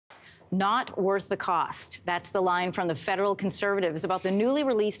Not worth the cost. That's the line from the federal Conservatives about the newly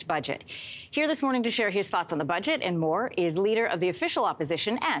released budget. Here this morning to share his thoughts on the budget and more is Leader of the Official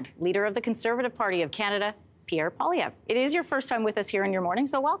Opposition and Leader of the Conservative Party of Canada, Pierre Poilievre. It is your first time with us here in your morning,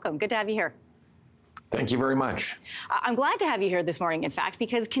 so welcome. Good to have you here. Thank you very much. I'm glad to have you here this morning, in fact,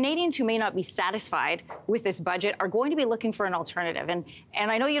 because Canadians who may not be satisfied with this budget are going to be looking for an alternative. And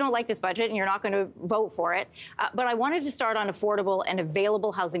I know you don't like this budget and you're not going to vote for it, but I wanted to start on affordable and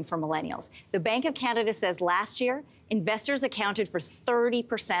available housing for millennials. The Bank of Canada says last year, investors accounted for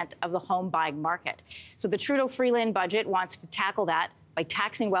 30% of the home buying market. So the Trudeau-Freeland budget wants to tackle that by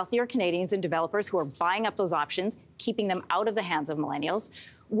taxing wealthier Canadians and developers who are buying up those options, keeping them out of the hands of millennials.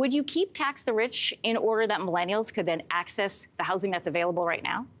 Would you keep tax the rich in order that millennials could then access the housing that's available right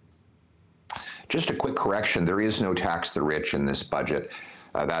now? Just a quick correction. There is no tax the rich in this budget.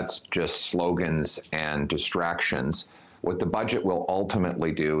 That's just slogans and distractions. What the budget will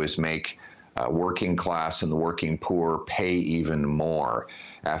ultimately do is make working class and the working poor pay even more.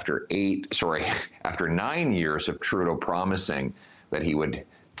 After 9 years of Trudeau promising that he would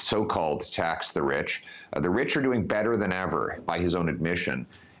so-called tax the rich are doing better than ever by his own admission.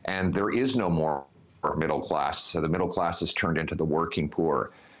 And there is no more middle class. So the middle class has turned into the working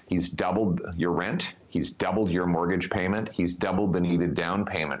poor. He's doubled your rent. He's doubled your mortgage payment. He's doubled the needed down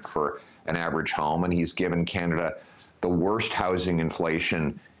payment for an average home. And he's given Canada the worst housing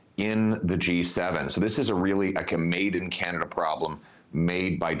inflation in the G7. So this is a made in Canada problem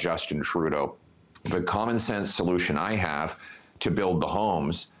made by Justin Trudeau. The common sense solution I have to build the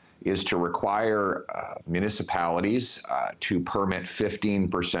homes is to require municipalities to permit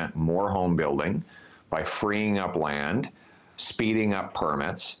 15% more home building by freeing up land, speeding up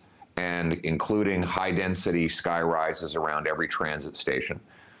permits, and including high-density sky rises around every transit station.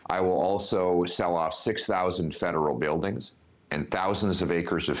 I will also sell off 6,000 federal buildings and thousands of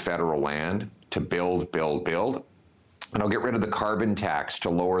acres of federal land to build. And I'll get rid of the carbon tax to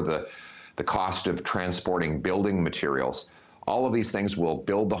lower the cost of transporting building materials. All of these things will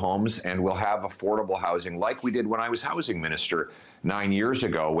build the homes, and we'll have affordable housing like we did when I was housing minister 9 years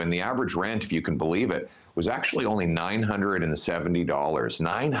ago, when the average rent, if you can believe it, was actually only $970.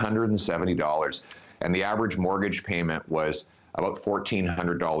 $970. And the average mortgage payment was about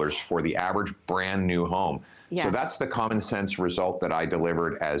 $1,400 for the average brand new home. Yeah. So that's the common sense result that I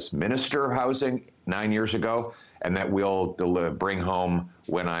delivered as minister of housing 9 years ago, and that we'll bring home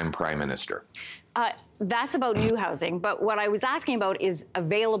when I'm prime minister. That's about new housing, but what I was asking about is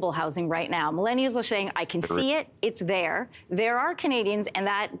available housing right now. Millennials are saying, I can see it, it's there. There are Canadians, and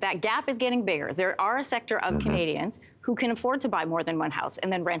that gap is getting bigger. There are a sector of Canadians who can afford to buy more than one house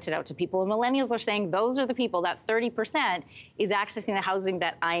and then rent it out to people. And millennials are saying those are the people, that 30% is accessing the housing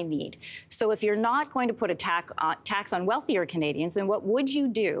that I need. So if you're not going to put a tax on wealthier Canadians, then what would you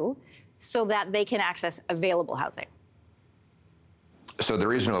do so that they can access available housing? So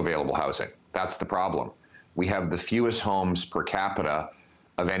there is no available housing. That's the problem. We have the fewest homes per capita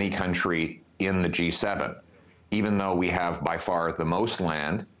of any country in the G7, even though we have by far the most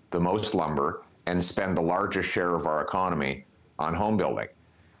land, the most lumber, and spend the largest share of our economy on home building.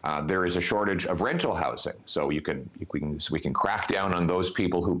 There is a shortage of rental housing, so we can crack down on those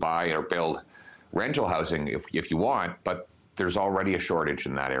people who buy or build rental housing if you want, but there's already a shortage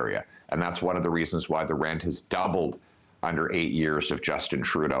in that area. And that's one of the reasons why the rent has doubled under 8 years of Justin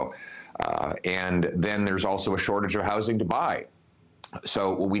Trudeau. And then there's also a shortage of housing to buy.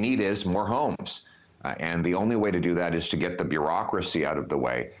 So what we need is more homes. And the only way to do that is to get the bureaucracy out of the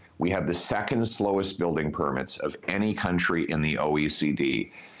way. We have the second slowest building permits of any country in the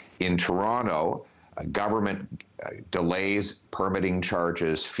OECD. In Toronto, government delays, permitting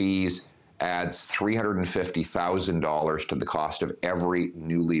charges, fees, adds $350,000 to the cost of every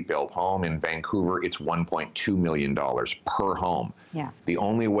newly built home. In Vancouver, it's $1.2 million per home. Yeah. The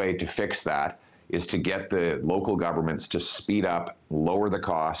only way to fix that is to get the local governments to speed up, lower the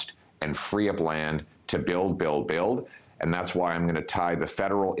cost, and free up land to build. And that's why I'm going to tie the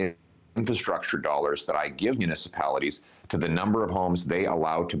federal infrastructure dollars that I give municipalities to the number of homes they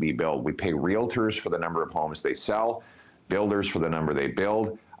allow to be built. We pay realtors for the number of homes they sell, builders for the number they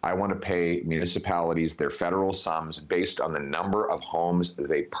build. I want to pay municipalities their federal sums based on the number of homes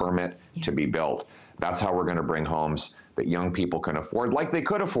they permit to be built. That's how we're going to bring homes that young people can afford, like they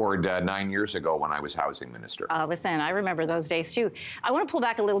could afford 9 years ago when I was housing minister. Listen, I remember those days too. I want to pull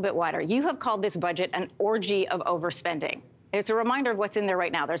back a little bit wider. You have called this budget an orgy of overspending. It's a reminder of what's in there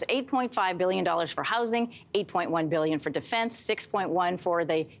right now. There's $8.5 billion for housing, $8.1 billion for defense, $6.1 for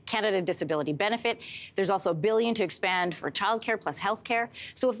the Canada Disability Benefit. There's also $1 billion to expand for childcare plus healthcare.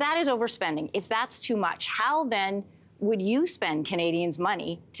 So if that is overspending, if that's too much, how then would you spend Canadians'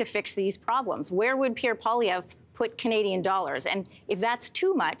 money to fix these problems? Where would Pierre Poilievre put Canadian dollars? And if that's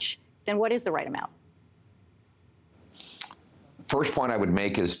too much, then what is the right amount? First point I would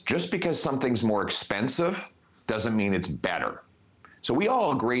make is just because something's more expensive doesn't mean it's better. So we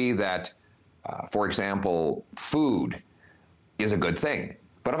all agree that, for example, food is a good thing.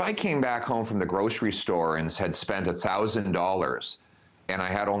 But if I came back home from the grocery store and had spent $1,000 and I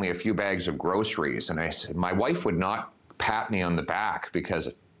had only a few bags of groceries, and I said, my wife would not pat me on the back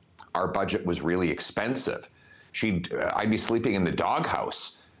because our budget was really expensive. I'd be sleeping in the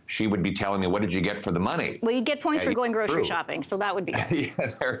doghouse. She would be telling me, what did you get for the money? Well, you get points for going grocery shopping, so that would be good. Yeah,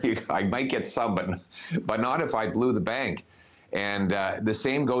 there you go. I might get some, but not if I blew the bank. And the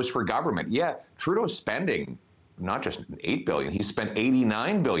same goes for government. Yeah, Trudeau's spending not just $8 billion, he spent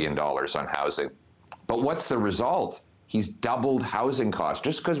 $89 billion on housing. But what's the result? He's doubled housing costs.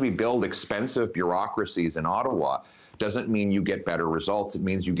 Just because we build expensive bureaucracies in Ottawa doesn't mean you get better results. It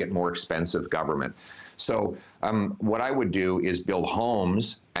means you get more expensive government. So what I would do is build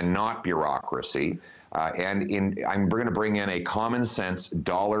homes and not bureaucracy. We're going to bring in a common sense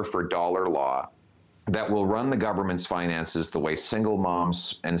dollar for dollar law that will run the government's finances the way single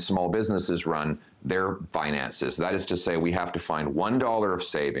moms and small businesses run their finances. That is to say, we have to find $1 of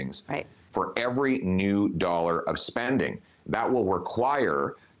savings for every new dollar of spending. That will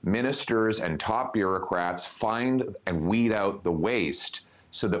require ministers and top bureaucrats find and weed out the waste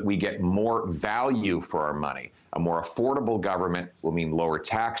so that we get more value for our money. A more affordable government will mean lower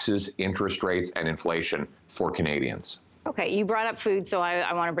taxes, interest rates, and inflation for Canadians. Okay, you brought up food, so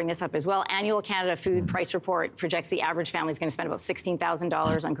I want to bring this up as well. Annual Canada Food Price Report projects the average family is going to spend about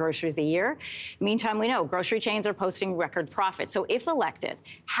 $16,000 on groceries a year. Meantime, we know grocery chains are posting record profits. So if elected,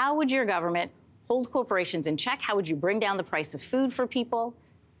 how would your government hold corporations in check? How would you bring down the price of food for people?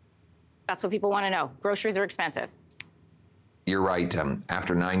 That's what people want to know. Groceries are expensive. You're right.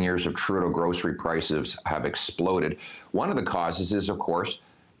 After 9 years of Trudeau, grocery prices have exploded. One of the causes is, of course,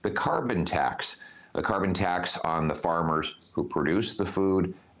 the carbon tax. The carbon tax on the farmers who produce the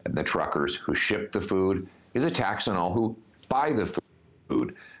food and the truckers who ship the food is a tax on all who buy the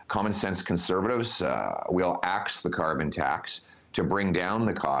food. Common sense conservatives will axe the carbon tax to bring down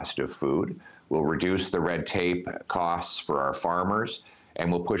the cost of food. We'll reduce the red tape costs for our farmers, and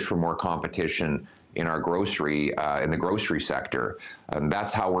we'll push for more competition in our in the grocery sector.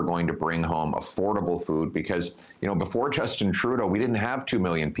 That's how we're going to bring home affordable food because, before Justin Trudeau, we didn't have 2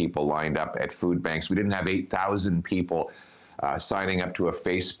 million people lined up at food banks. We didn't have 8,000 people signing up to a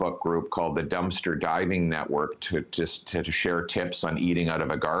Facebook group called the Dumpster Diving Network to share tips on eating out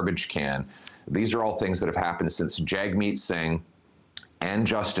of a garbage can. These are all things that have happened since Jagmeet Singh and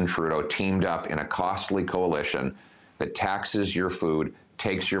Justin Trudeau teamed up in a costly coalition that taxes your food,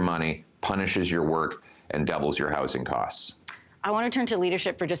 takes your money, punishes your work, and doubles your housing costs. I want to turn to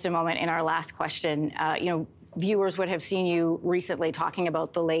leadership for just a moment in our last question. Viewers would have seen you recently talking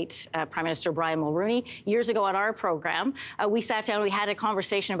about the late Prime Minister Brian Mulroney. Years ago on our program, we sat down, we had a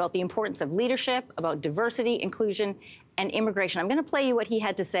conversation about the importance of leadership, about diversity, inclusion, and immigration. I'm going to play you what he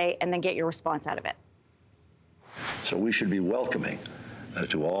had to say and then get your response out of it. So we should be welcoming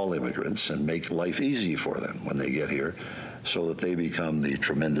to all immigrants and make life easy for them when they get here, so that they become the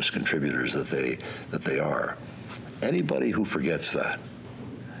tremendous contributors that they are. Anybody who forgets that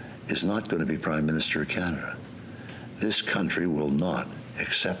is not going to be Prime Minister of Canada. This country will not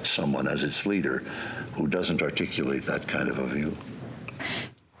accept someone as its leader who doesn't articulate that kind of a view.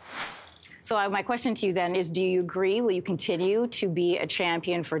 So my question to you then is, do you agree? Will you continue to be a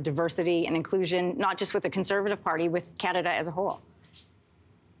champion for diversity and inclusion, not just with the Conservative Party, with Canada as a whole?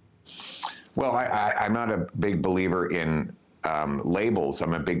 Well, I'm not a big believer in labels.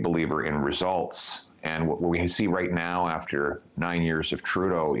 I'm a big believer in results. And what we see right now after 9 years of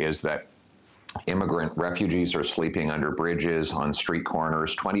Trudeau is that immigrant refugees are sleeping under bridges, on street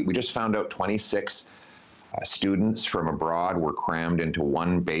corners. We just found out 26 students from abroad were crammed into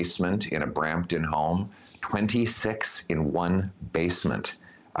one basement in a Brampton home. 26 in one basement.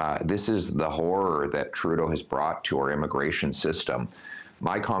 This is the horror that Trudeau has brought to our immigration system.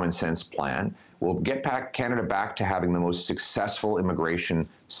 My common sense plan will get Canada back to having the most successful immigration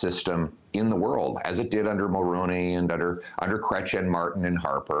system in the world, as it did under Mulroney and under Chrétien, Martin, and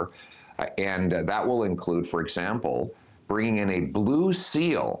Harper. And that will include, for example, bringing in a Blue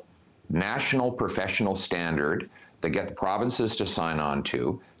Seal national professional standard that get the provinces to sign on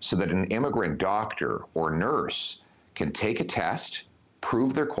to, so that an immigrant doctor or nurse can take a test,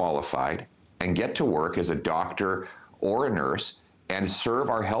 prove they're qualified, and get to work as a doctor or a nurse and serve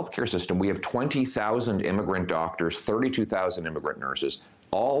our healthcare system. We have 20,000 immigrant doctors, 32,000 immigrant nurses,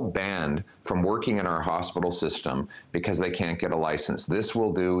 all banned from working in our hospital system because they can't get a license. This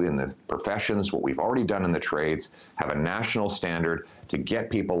will do in the professions what we've already done in the trades, have a national standard to get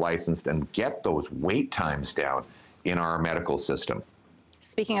people licensed and get those wait times down in our medical system.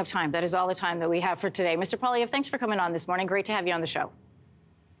 Speaking of time, that is all the time that we have for today. Mr. Poilievre, thanks for coming on this morning. Great to have you on the show.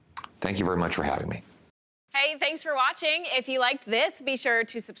 Thank you very much for having me. Hey, thanks for watching. If you liked this, be sure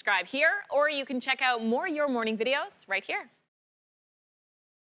to subscribe here, or you can check out more Your Morning videos right here.